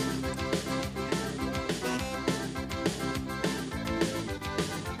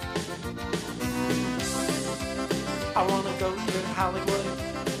 I wanna go to Hollywood.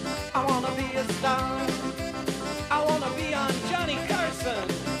 I wanna be a star. I wanna be on Johnny Carson.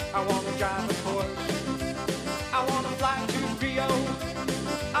 I wanna drive a Porsche. I wanna fly to Rio.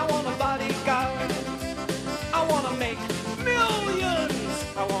 I want a bodyguard. I wanna make millions.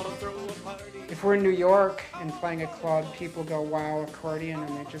 I wanna throw a party. If we're in New York and playing a club, people go, wow, accordion,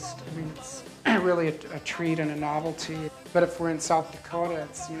 and they just, I mean, it's really a treat and a novelty. But if we're in South Dakota,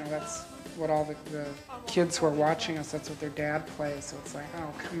 it's, you know, that's what all the kids who are watching us, that's what their dad plays. So it's like,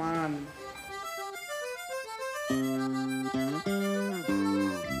 oh, come on.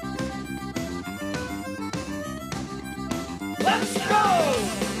 Let's go!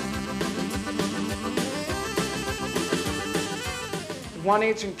 One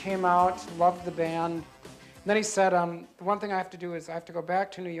agent came out, loved the band. And then he said, the one thing I have to do is I have to go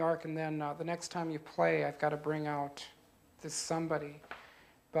back to New York, and then the next time you play, I've got to bring out this somebody.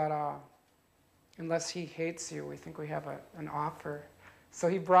 But unless he hates you, we think we have an offer. So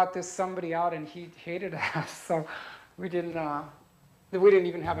he brought this somebody out, and he hated us. So we didn't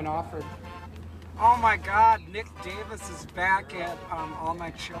even have an offer. Oh my God, Nick Davis is back at All My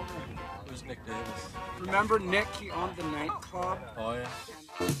Children. Who's Nick Davis? Remember Nick? He owned the nightclub. Oh, yeah.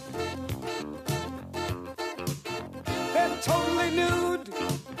 They're totally nude.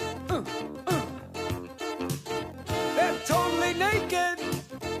 They're totally naked.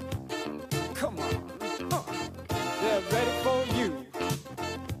 Come on. They're ready for you.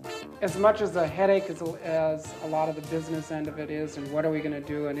 As much as a headache as a lot of the business end of it is, and what are we going to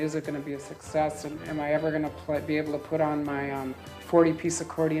do, and is it going to be a success, and am I ever going to be able to put on my 40-piece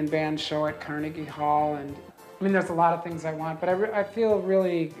accordion band show at Carnegie Hall? And I mean, there's a lot of things I want, but I feel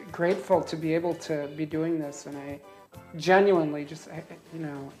really grateful to be able to be doing this, and I genuinely just, you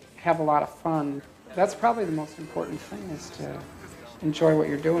know, have a lot of fun. That's probably the most important thing, is to enjoy what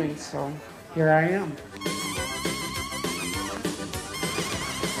you're doing, so here I am.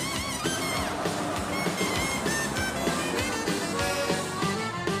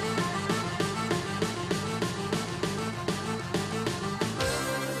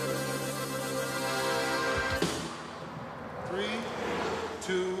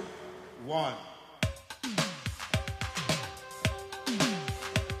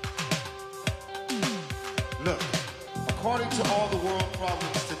 Look, according to all the world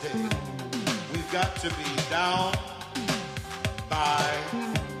problems today, we've got to be down by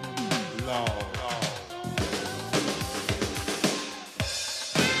law.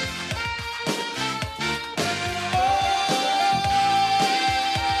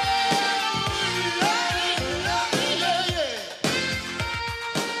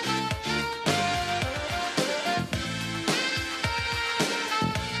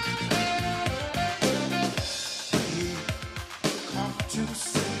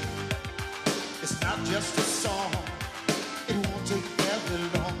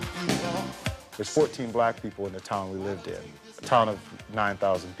 There's 14 black people in the town we lived in. town of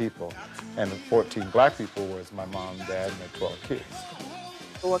 9,000 people, and the 14 black people was my mom, dad, and their 12 kids.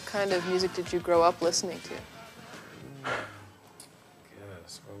 What kind of music did you grow up listening to? Gosh,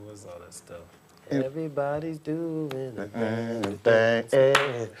 what was all that stuff? Everybody's doing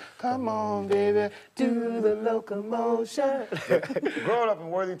anything. Come on, baby, do the locomotion. Growing up in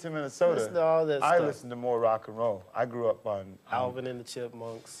Worthington, Minnesota, Listen to all that I stuff. listened to more rock and roll. I grew up on Alvin and the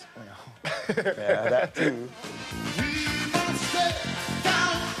Chipmunks. Yeah, that too.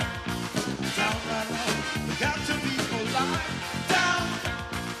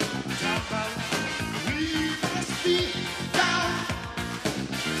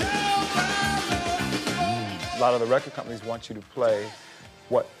 A lot of the record companies want you to play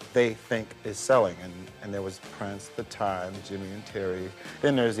what they think is selling, and there was Prince, the Tyme, Jimmy and Terry.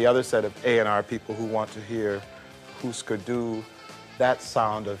 Then there's the other set of A&R people who want to hear Hüsker Dü, that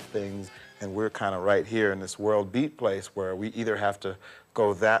sound of things, and we're kind of right here in this world beat place where we either have to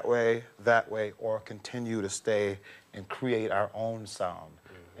go that way, or continue to stay and create our own sound.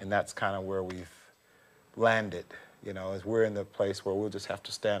 And that's kind of where we've landed, you know, as we're in the place where we'll just have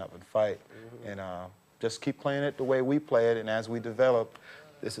to stand up and fight. And just keep playing it the way we play it, and as we develop,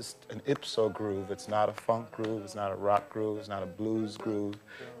 this is an ipso groove. It's not a funk groove, it's not a rock groove, it's not a blues groove,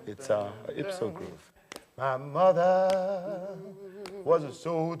 it's a ipso groove. My mother was a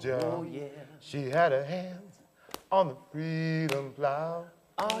soldier. Oh, yeah. She had her hands on the freedom plow.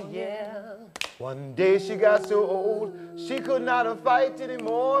 Oh, yeah. One day she got so old, she could not fight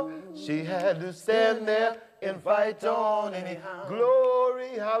anymore. She had to stand there and fight on anyhow.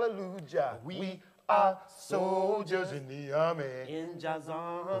 Glory, hallelujah. We are soldiers in the army. In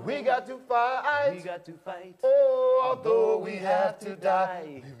Jazan. We got to fight. We got to fight. Oh, although we have to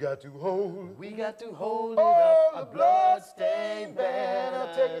die. We've got to hold. We got to hold it up. A blood-stained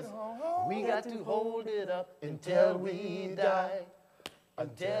banner. Take it home. We got to hold it up until we die.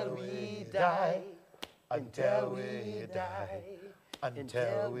 Until we die. Until we die.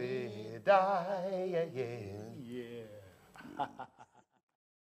 Until we die. Yeah.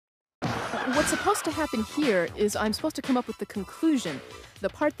 What's supposed to happen here is I'm supposed to come up with the conclusion, the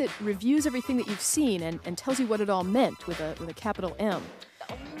part that reviews everything that you've seen and tells you what it all meant with a capital M.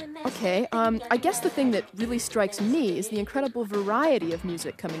 Okay, I guess the thing that really strikes me is the incredible variety of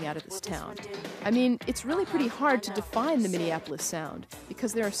music coming out of this town. I mean, it's really pretty hard to define the Minneapolis Sound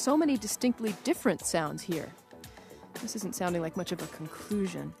because there are so many distinctly different sounds here. This isn't sounding like much of a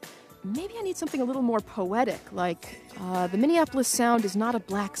conclusion. Maybe I need something a little more poetic, like, the Minneapolis Sound is not a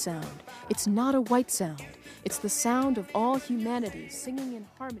black sound. It's not a white sound. It's the sound of all humanity singing in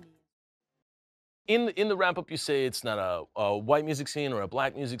harmony. In the wrap-up, you say it's not a white music scene or a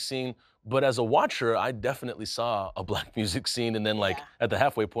black music scene, but as a watcher, I definitely saw a black music scene, and then, like, at the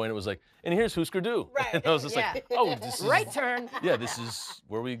halfway point, it was like, and here's Hüsker Dü. Right. And I was just like, oh, this is... Right turn. Yeah, this is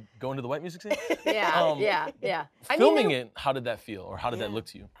where we go into the white music scene? Yeah. Filming it, how did that feel, or how did that look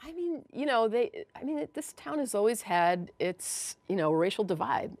to you? I mean, you know, this town has always had its, you know, racial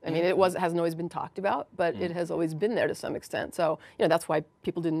divide. I mean, hasn't always been talked about, but it has always been there to some extent. So, you know, that's why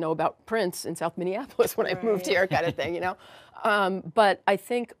people didn't know about Prince in South Minneapolis when I moved here, kind of thing, you know. But I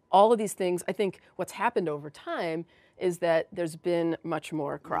think all of these things, I think what's happened over time is that there's been much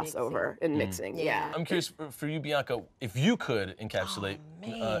more crossover and mixing. Yeah. I'm curious, for you, Bianca, if you could encapsulate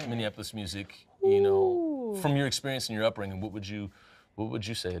Minneapolis music, you know, from your experience and your upbringing, what would you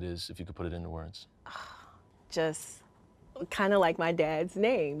say it is if you could put it into words? Just kind of like my dad's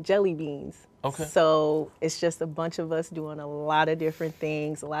name, Jellybeans. Okay. So it's just a bunch of us doing a lot of different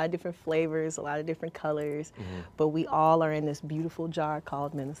things, a lot of different flavors, a lot of different colors, but we all are in this beautiful jar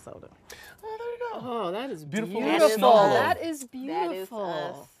called Minnesota. Oh, there you go. Oh, that is beautiful. That is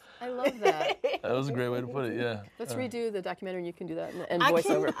beautiful. I love that. That was a great way to put it, yeah. Let's redo the documentary, and you can do that and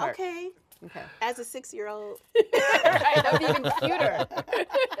voiceover part. Okay. As a 6-year-old. Right, that would be even cuter.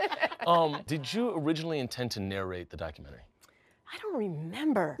 Did you originally intend to narrate the documentary? I don't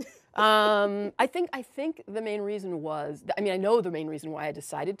remember. I think the main reason was, I mean, I know the main reason why I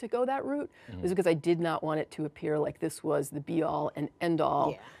decided to go that route was because I did not want it to appear like this was the be-all and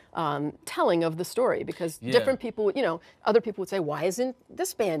end-all telling of the story, because different people, you know, other people would say, why isn't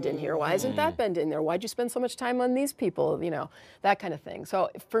this band in here? Why isn't that band in there? Why'd you spend so much time on these people? You know, that kind of thing. So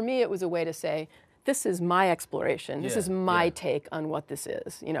for me, it was a way to say, this is my exploration. This is my take on what this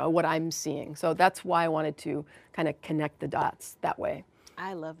is, you know, what I'm seeing. So that's why I wanted to kind of connect the dots that way.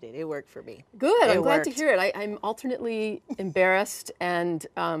 I loved it. It worked for me. Good. I'm glad to hear it. I'm alternately embarrassed and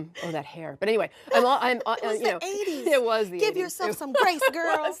oh, that hair. But anyway, it was you know, the 80s. It was the Give 80s. yourself some grace,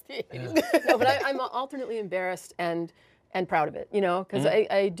 girl. No, but I'm alternately embarrassed and and proud of it, you know, because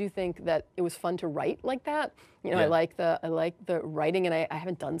I do think that it was fun to write like that. You know, I like the writing, and I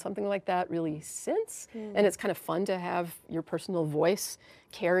haven't done something like that really since. And it's kind of fun to have your personal voice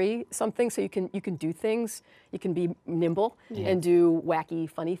carry something, so you can do things. You can be nimble and do wacky,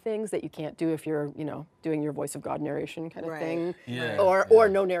 funny things that you can't do if you're, you know, doing your voice of God narration kind of thing, or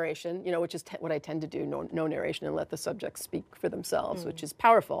no narration, you know, which is what I tend to do, no narration, and let the subjects speak for themselves, which is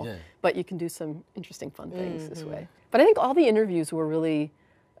powerful. But you can do some interesting, fun things this way. But I think all the interviews were really,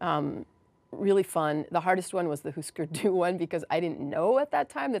 really fun. The hardest one was the Hüsker Dü one, because I didn't know at that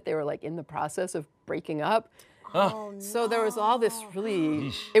time that they were like in the process of breaking up. Oh, so there was all this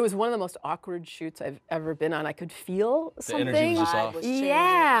really, it was one of the most awkward shoots I've ever been on. I could feel something. The energy was just off.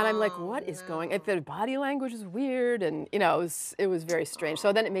 Yeah, and I'm like, what is going on? The body language is weird, and you know, it was very strange.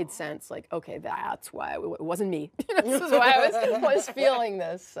 So then it made sense, like, okay, that's why, it wasn't me. This is why I was feeling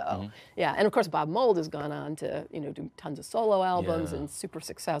this, so. Yeah, and of course Bob Mould has gone on to, you know, do tons of solo albums and super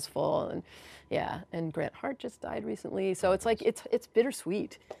successful, and yeah, and Grant Hart just died recently. So it's like, it's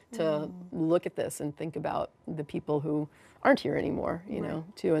bittersweet to look at this and think about the people who aren't here anymore, you know,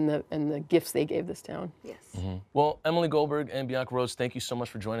 too, and the gifts they gave this town. Yes. Well, Emily Goldberg and Bianca Rhodes, thank you so much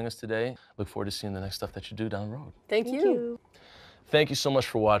for joining us today. Look forward to seeing the next stuff that you do down the road. Thank you. Thank you so much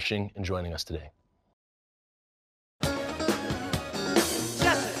for watching and joining us today.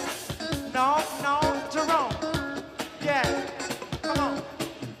 No, Jerome. Yeah, come on,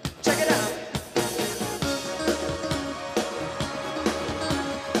 check it out.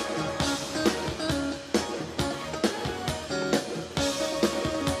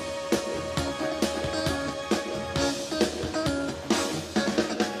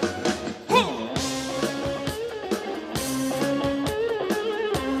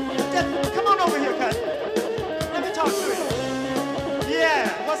 Come on over here, cousin. Let me talk to you.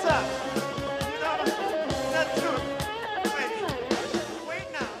 Yeah, what's up? You know, that's true.